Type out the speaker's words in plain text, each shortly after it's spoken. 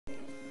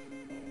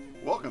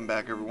Welcome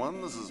back, everyone.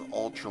 This is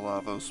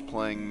Ultralavos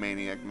playing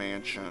Maniac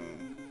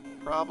Mansion.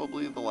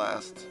 Probably the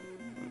last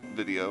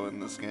video in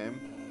this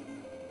game.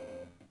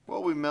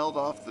 Well, we mailed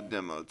off the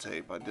demo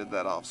tape. I did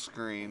that off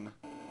screen.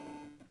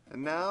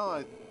 And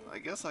now I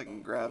guess I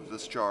can grab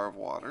this jar of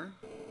water.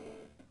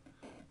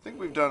 I think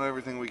we've done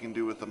everything we can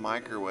do with the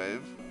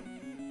microwave.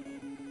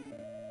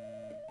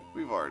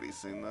 We've already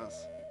seen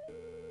this.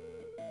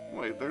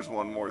 Wait, there's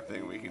one more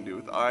thing we can do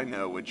with... I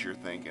know what you're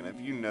thinking.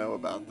 If you know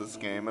about this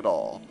game at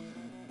all,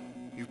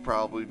 you've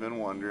probably been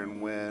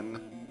wondering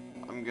when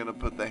I'm gonna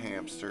put the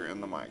hamster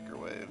in the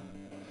microwave.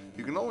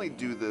 You can only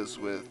do this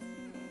with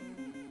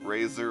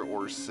Razor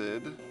or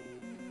Sid.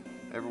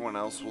 Everyone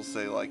else will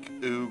say like,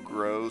 ooh,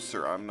 gross,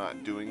 or I'm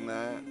not doing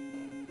that.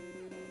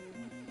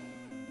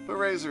 But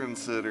Razor and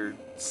Sid are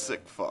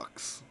sick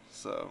fucks,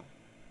 so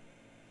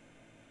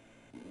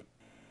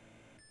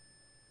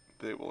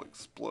they will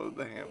explode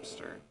the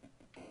hamster.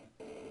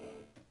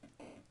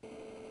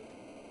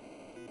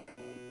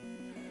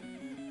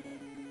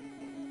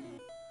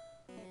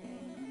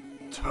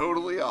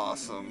 Totally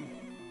awesome.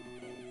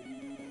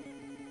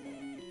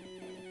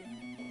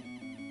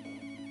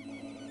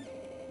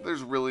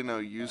 There's really no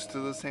use to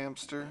this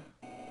hamster.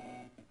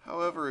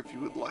 However, if you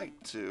would like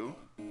to,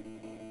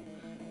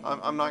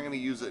 I'm not going to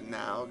use it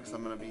now because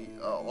I'm going to be,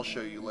 I'll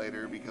show you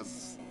later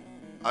because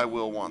I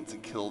will want to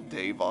kill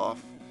Dave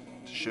off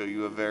to show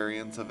you a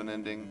variant of an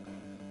ending.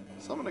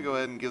 So I'm going to go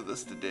ahead and give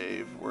this to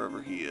Dave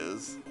wherever he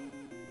is.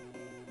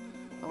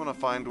 I'm going to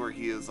find where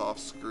he is off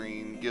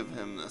screen, give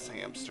him this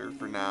hamster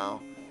for now,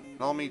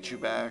 and I'll meet you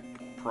back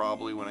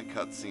probably when a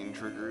cutscene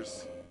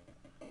triggers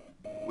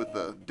with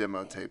the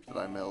demo tape that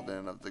I mailed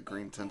in of the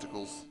green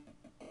tentacles.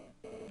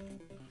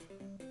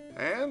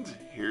 And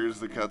here's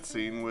the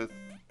cutscene with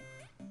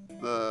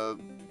the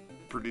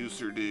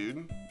producer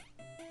dude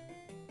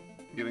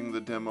getting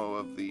the demo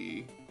of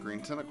the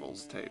green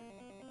tentacles tape.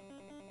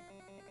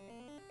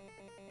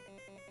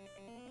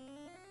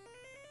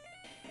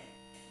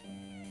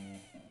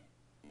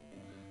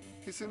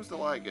 He seems to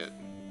like it.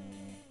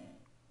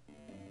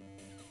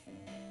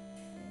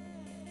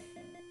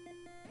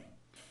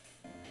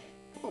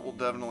 But we'll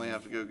definitely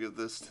have to go give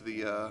this to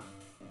the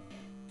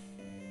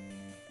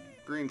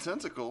green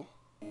tentacle.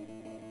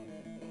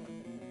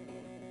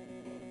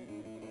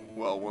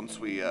 Well, once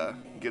we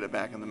get it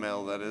back in the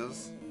mail, that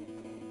is.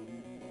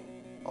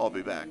 I'll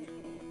be back.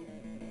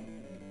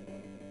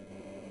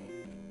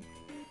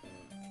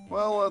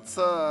 Well, let's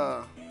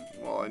well,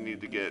 I need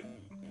to get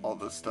all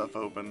this stuff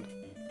opened.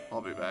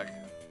 I'll be back.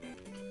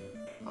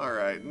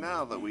 Alright,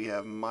 now that we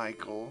have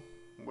Michael,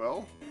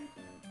 well,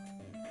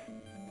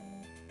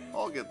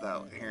 I'll get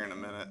that here in a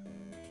minute.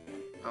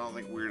 I don't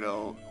think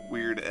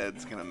Weird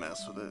Ed's gonna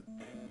mess with it.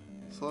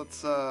 So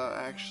let's,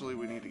 actually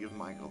we need to give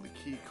Michael the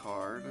key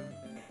card.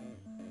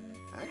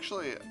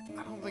 Actually,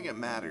 I don't think it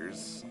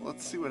matters.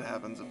 Let's see what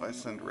happens if I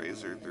send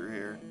Razor through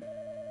here.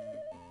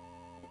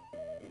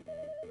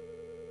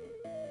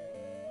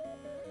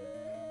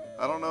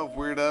 I don't know if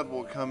Weird Ed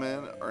will come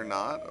in or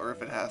not, or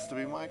if it has to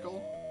be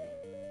Michael.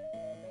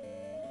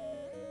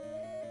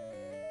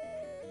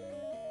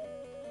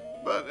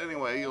 But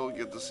anyway, you'll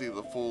get to see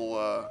the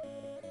full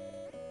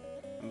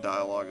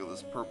dialogue of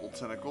this purple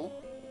tentacle.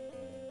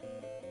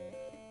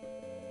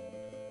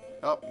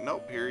 Oh,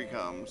 nope, here he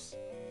comes.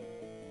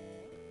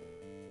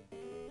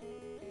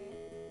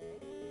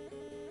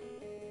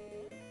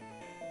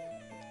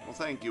 Well,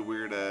 thank you,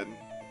 Weird Ed.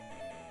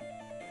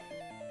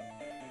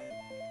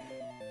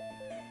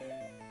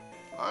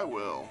 I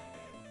will.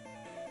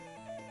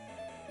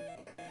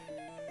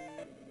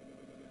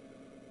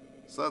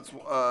 So that's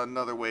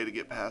another way to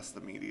get past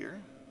the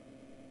meteor.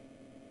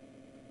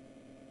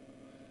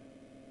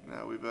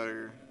 Now we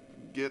better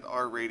get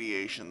our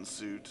radiation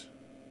suit.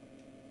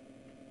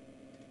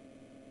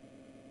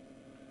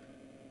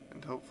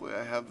 And hopefully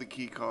I have the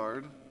key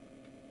card.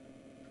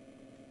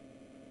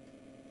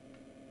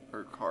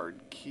 Or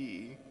card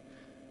key.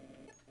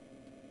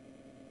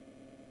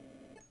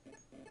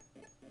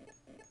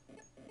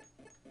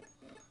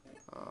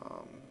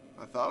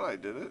 I thought I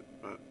did it,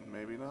 but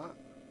maybe not.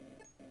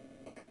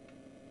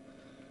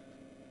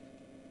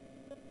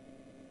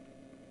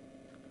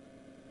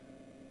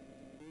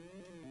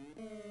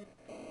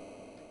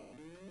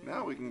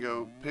 Now we can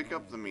go pick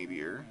up the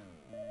meteor.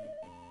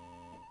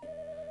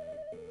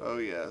 Oh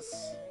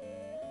yes.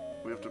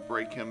 We have to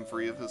break him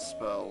free of his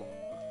spell.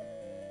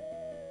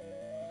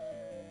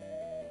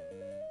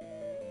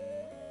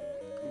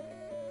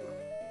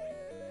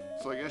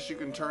 So I guess you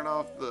can turn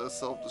off the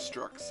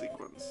self-destruct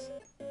sequence.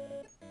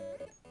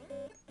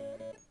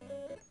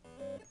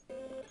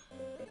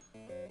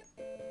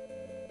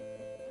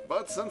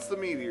 But since the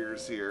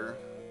meteor's here,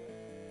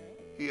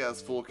 he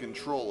has full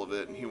control of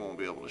it and he won't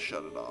be able to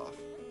shut it off.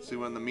 See,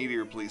 when the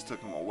meteor police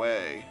took him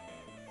away,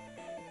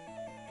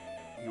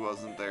 he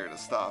wasn't there to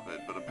stop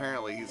it, but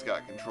apparently he's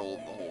got control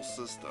of the whole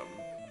system.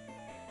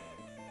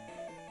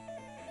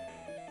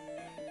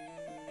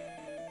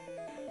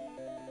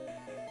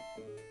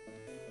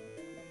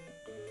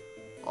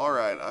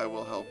 Alright, I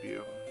will help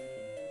you.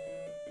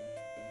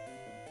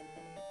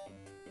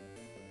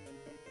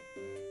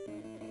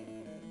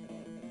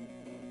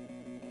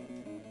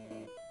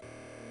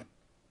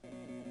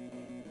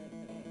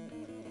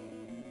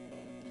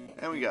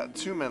 And we got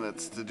 2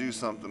 minutes to do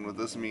something with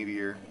this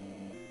meteor.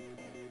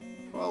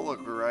 Well,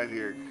 look, we're right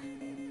here.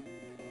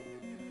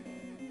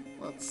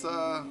 Let's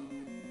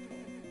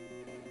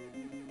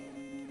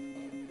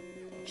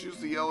choose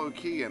the yellow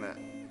key in it.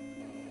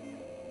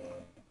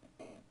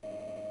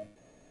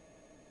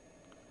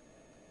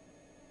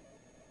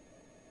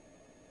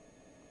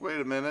 Wait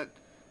a minute.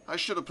 I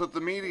should have put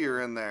the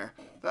meteor in there.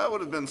 That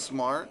would have been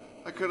smart.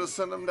 I could have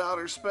sent him to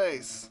outer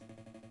space.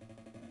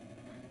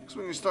 Because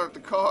when you start the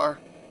car,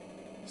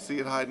 see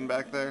it hiding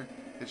back there?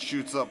 It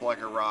shoots up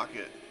like a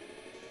rocket.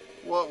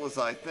 What was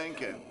I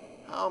thinking?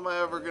 How am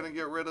I ever going to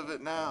get rid of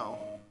it now?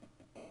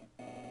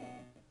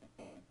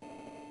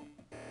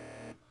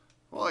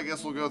 Well, I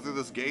guess we'll go through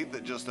this gate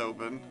that just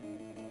opened.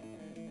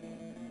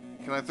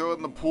 Can I throw it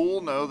in the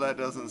pool? No, that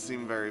doesn't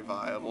seem very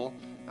viable.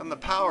 And the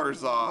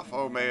power's off.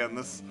 Oh man,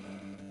 this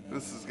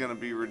is gonna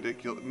be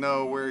ridiculous.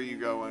 No, where are you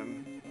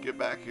going? Get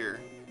back here.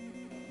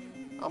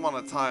 I'm on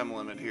a time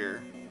limit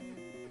here.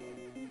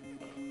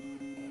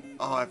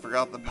 Oh, I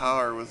forgot the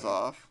power was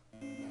off.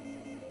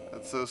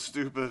 That's so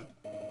stupid.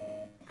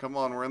 Come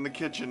on, we're in the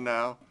kitchen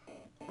now.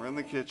 We're in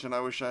the kitchen.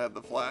 I wish I had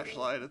the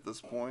flashlight at this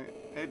point.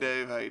 Hey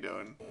Dave, how you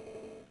doing?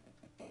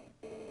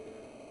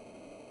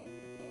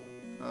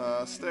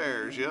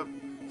 Stairs, yep.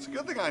 It's a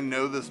good thing I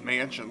know this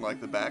mansion like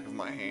the back of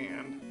my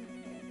hand.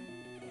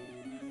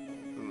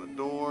 Then the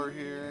door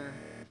here.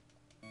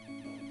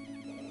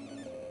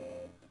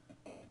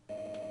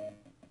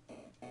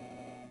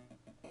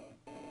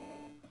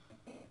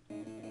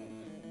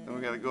 Then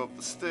we gotta go up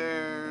the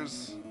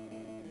stairs.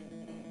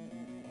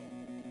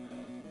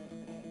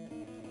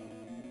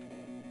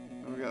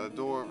 Then we got a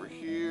door over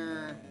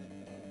here.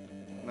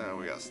 No,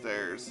 we got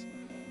stairs.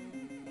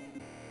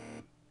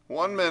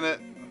 1 minute.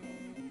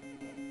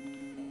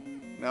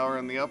 Now we're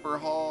in the upper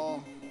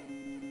hall.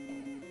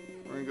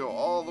 We're gonna go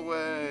all the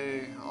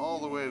way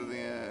to the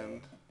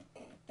end.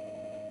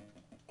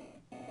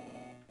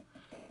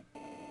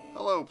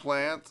 Hello,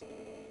 plant.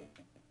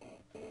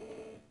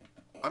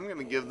 I'm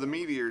gonna give the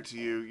meteor to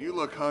you. You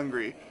look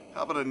hungry.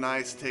 How about a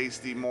nice,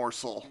 tasty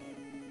morsel?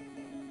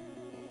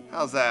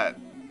 How's that?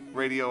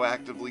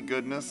 Radioactively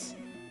goodness?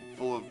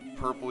 Full of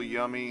purple,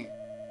 yummy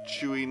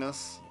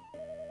chewiness?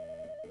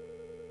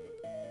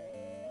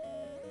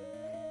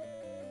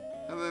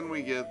 And then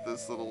we get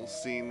this little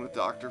scene with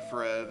Dr.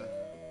 Fred.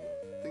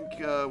 I think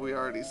we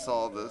already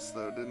saw this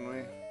though, didn't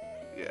we?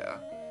 Yeah,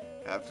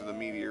 after the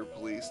meteor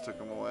police took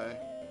him away.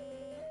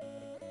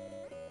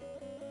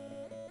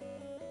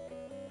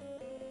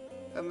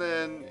 And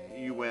then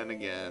you win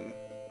again.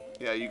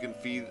 Yeah, you can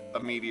feed a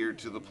meteor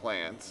to the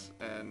plants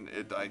and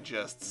it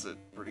digests it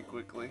pretty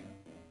quickly.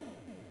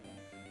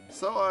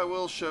 So I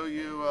will show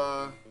you,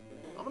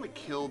 I'm gonna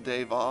kill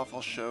Dave off.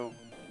 I'll show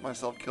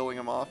myself killing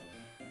him off.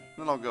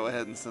 Then I'll go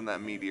ahead and send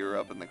that meteor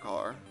up in the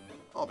car.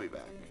 I'll be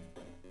back.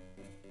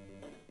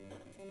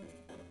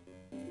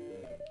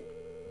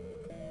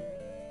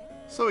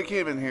 So we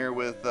came in here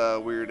with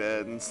Weird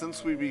Ed, and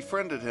since we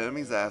befriended him,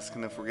 he's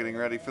asking if we're getting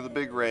ready for the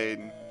big raid.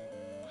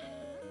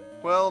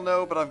 Well,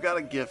 no, but I've got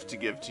a gift to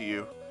give to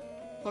you.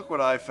 Look what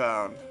I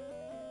found.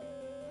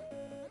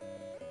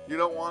 You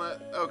don't want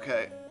it?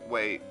 Okay,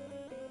 wait.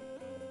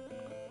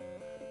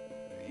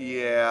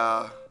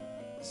 Yeah.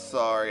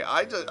 Sorry,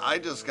 I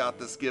just got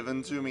this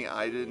given to me.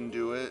 I didn't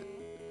do it.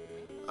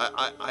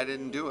 I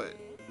didn't do it,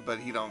 but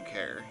he don't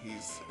care.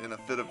 He's in a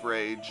fit of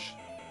rage.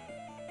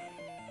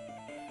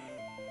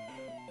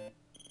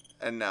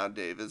 And now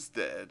Dave is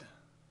dead.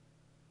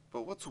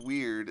 But what's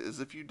weird is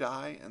if you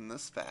die in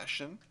this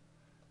fashion,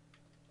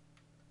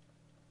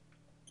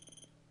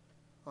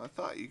 well, I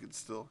thought you could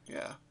still,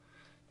 yeah,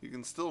 you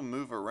can still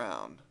move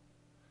around.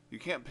 You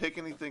can't pick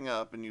anything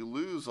up and you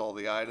lose all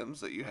the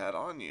items that you had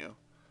on you.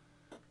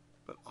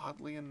 But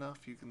oddly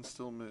enough, you can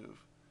still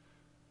move.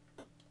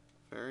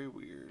 Very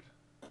weird.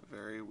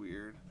 Very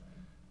weird.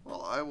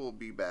 Well, I will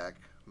be back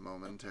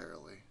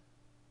momentarily.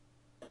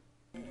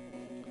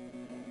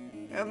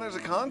 And there's a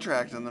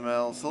contract in the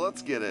mail, so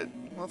let's get it.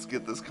 Let's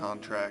get this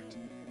contract.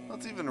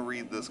 Let's even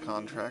read this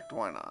contract.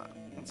 Why not?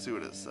 Let's see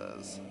what it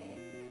says.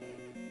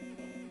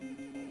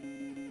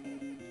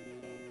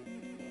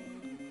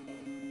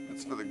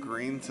 It's for the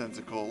green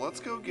tentacle. Let's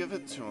go give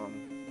it to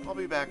him. I'll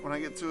be back when I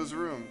get to his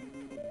room.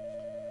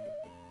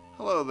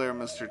 Hello there,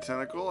 Mr.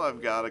 Tentacle.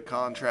 I've got a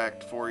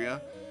contract for you.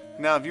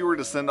 Now, if you were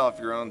to send off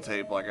your own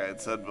tape, like I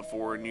had said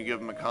before, and you give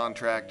him a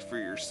contract for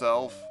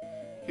yourself,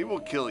 he will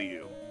kill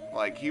you.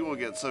 Like, he will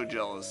get so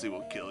jealous, he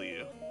will kill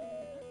you.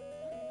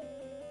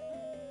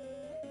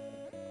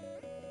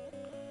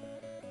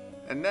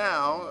 And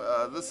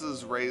now, this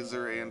is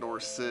Razor and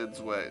or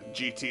Sid's wet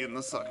GT in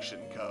the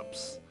suction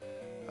cups.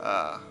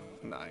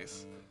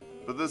 Nice.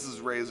 But this is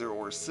Razor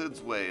or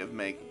Sid's way of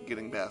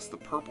getting past the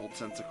purple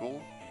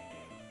tentacle.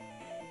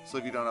 So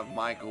if you don't have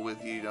Michael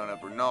with you, you don't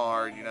have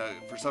Bernard, you know,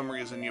 for some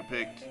reason you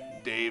picked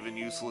Dave and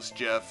Useless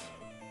Jeff.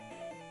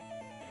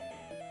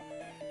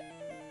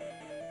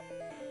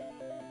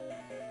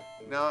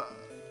 Now,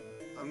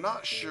 I'm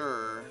not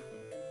sure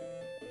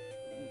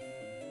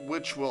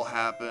which will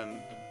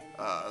happen,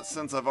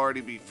 since I've already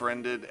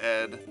befriended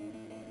Ed.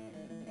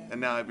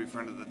 and now I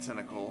befriended the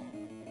Tentacle.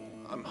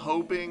 I'm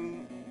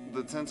hoping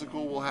the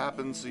Tentacle will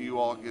happen so you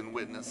all can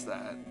witness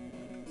that.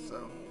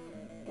 So,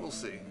 we'll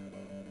see.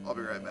 I'll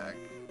be right back.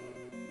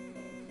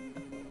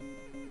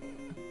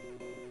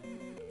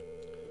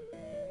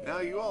 Now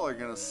you all are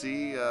gonna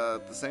see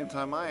at the same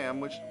time I am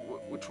which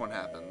one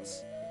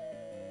happens.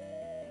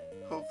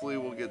 Hopefully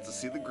we'll get to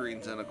see the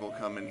green tentacle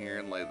come in here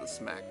and lay the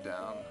smack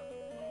down.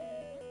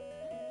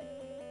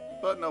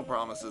 But no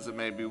promises, it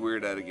may be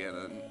Weirdhead again,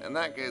 and in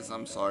that case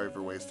I'm sorry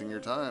for wasting your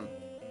time.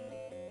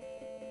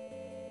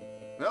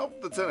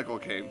 Nope, the tentacle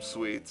came,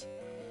 sweet.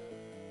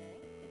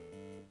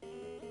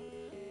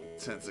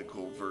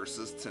 Tentacle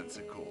versus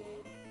Tentacle.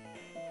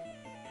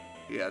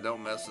 Yeah,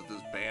 don't mess with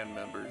his band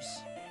members.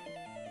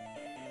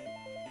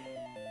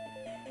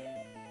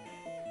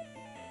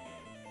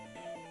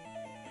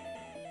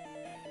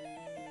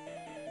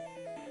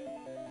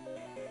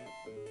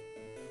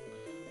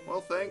 Well,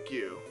 thank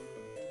you.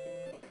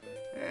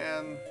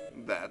 And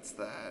that's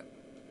that.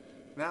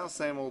 Now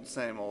same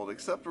old,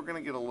 except we're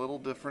gonna get a little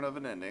different of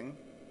an ending.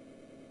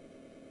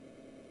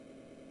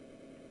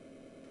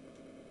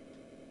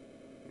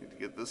 Need to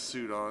get this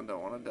suit on,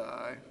 don't want to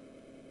die.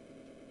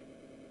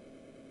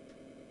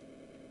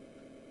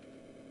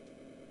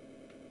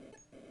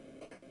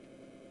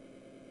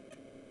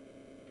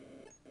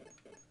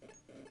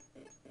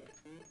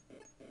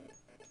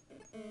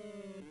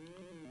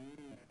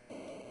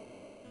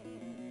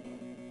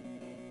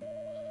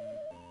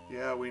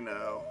 Yeah, we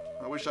know.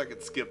 I wish I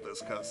could skip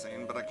this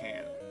cutscene, but I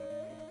can't.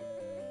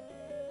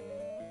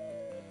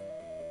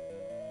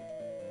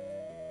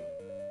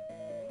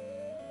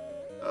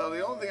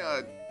 The only thing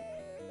I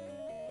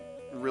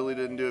really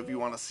didn't do, if you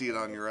want to see it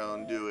on your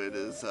own, do it,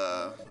 is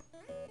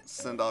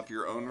send off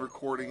your own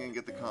recording and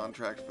get the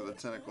contract for the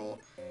tentacle.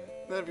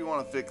 Then if you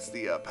want to fix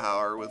the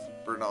power with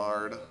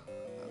Bernard,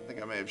 I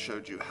think I may have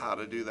showed you how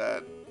to do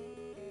that.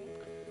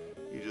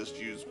 You just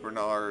use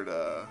Bernard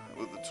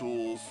with the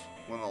tools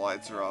when the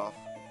lights are off.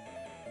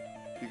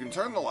 You can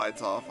turn the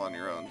lights off on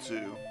your own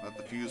too, at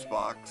the fuse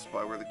box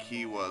by where the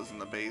key was in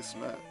the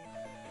basement.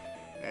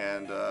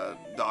 And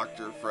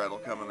Dr. Fred will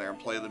come in there and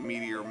play the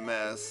Meteor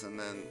Mess, and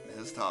then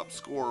his top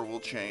score will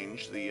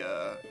change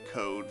the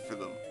code for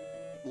the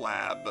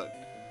lab, but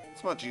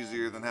it's much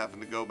easier than having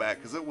to go back,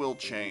 because it will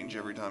change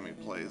every time he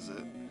plays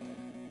it.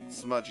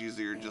 It's much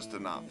easier just to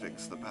not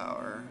fix the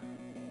power.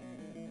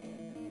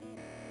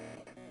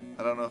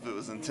 I don't know if it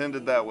was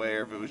intended that way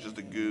or if it was just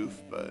a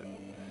goof, but...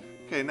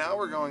 Okay, now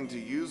we're going to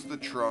use the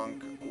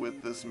trunk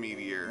with this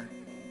meteor.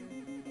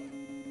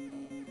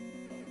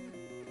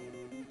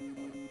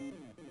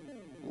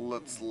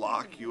 Let's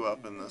lock you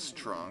up in this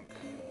trunk.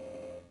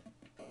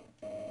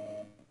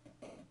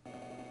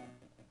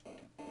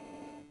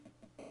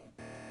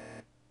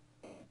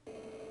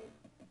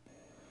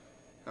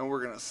 And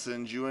we're gonna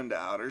send you into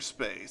outer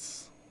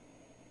space.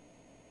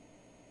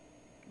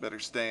 Better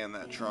stay in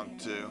that trunk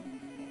too.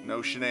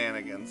 No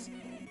shenanigans.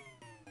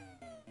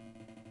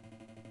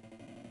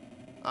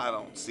 I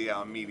don't see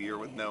how a meteor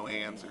with no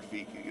hands or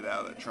feet could get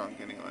out of that trunk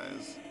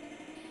anyways.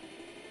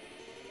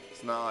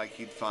 It's not like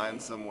he'd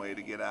find some way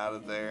to get out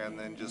of there and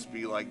then just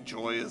be like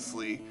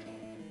joyously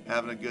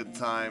having a good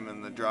time,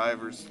 and the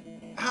driver's...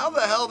 How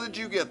the hell did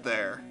you get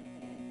there?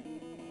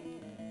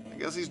 I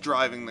guess he's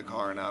driving the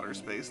car in outer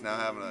space now,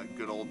 having a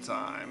good old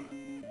time.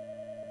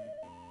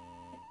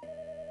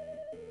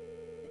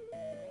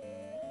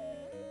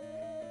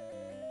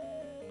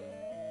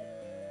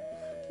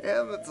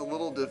 And it's a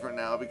little different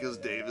now because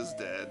Dave is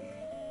dead.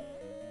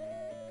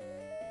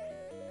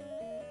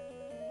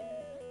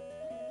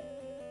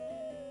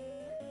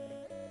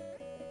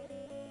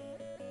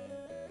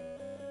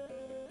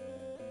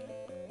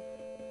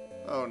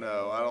 Oh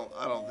no,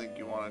 I don't think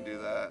you want to do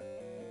that.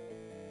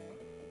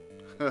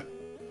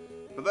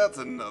 But that's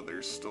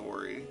another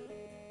story.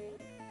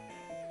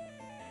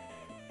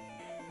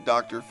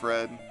 Dr.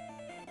 Fred,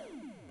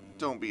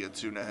 don't be a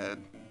tuna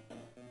head.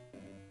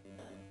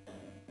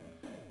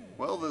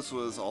 Well, this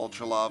was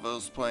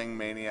Ultralavos playing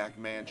Maniac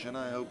Mansion.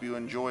 I hope you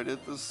enjoyed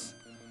it. This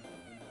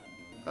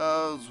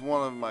was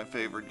one of my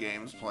favorite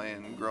games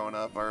playing growing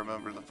up. I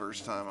remember the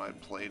first time I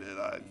played it,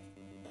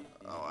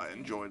 I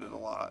enjoyed it a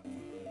lot.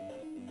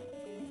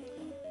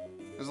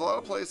 There's a lot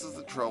of places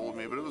that troubled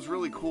me, but it was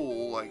really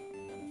cool. Like,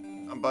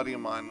 a buddy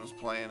of mine was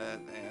playing it,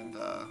 and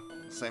the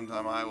same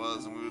time I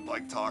was, and we would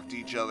like talk to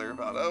each other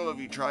about, oh, have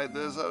you tried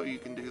this? Oh, you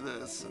can do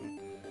this. And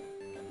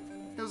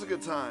it was a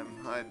good time.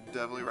 I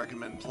definitely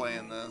recommend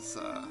playing this.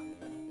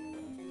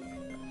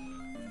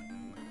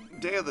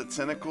 Day of the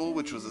Tentacle,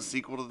 which was a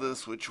sequel to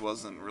this, which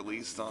wasn't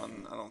released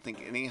on, I don't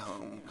think, any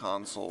home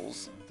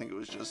consoles. I think it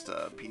was just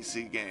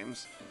PC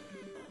games.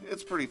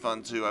 It's pretty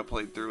fun too. I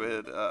played through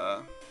it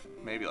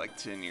maybe like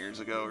 10 years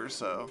ago or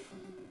so.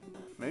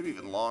 Maybe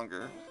even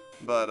longer.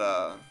 But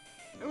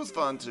it was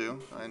fun too.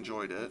 I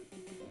enjoyed it.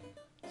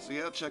 So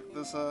yeah, check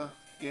this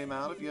game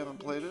out if you haven't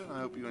played it. I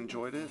hope you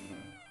enjoyed it.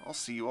 I'll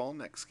see you all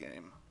next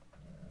game.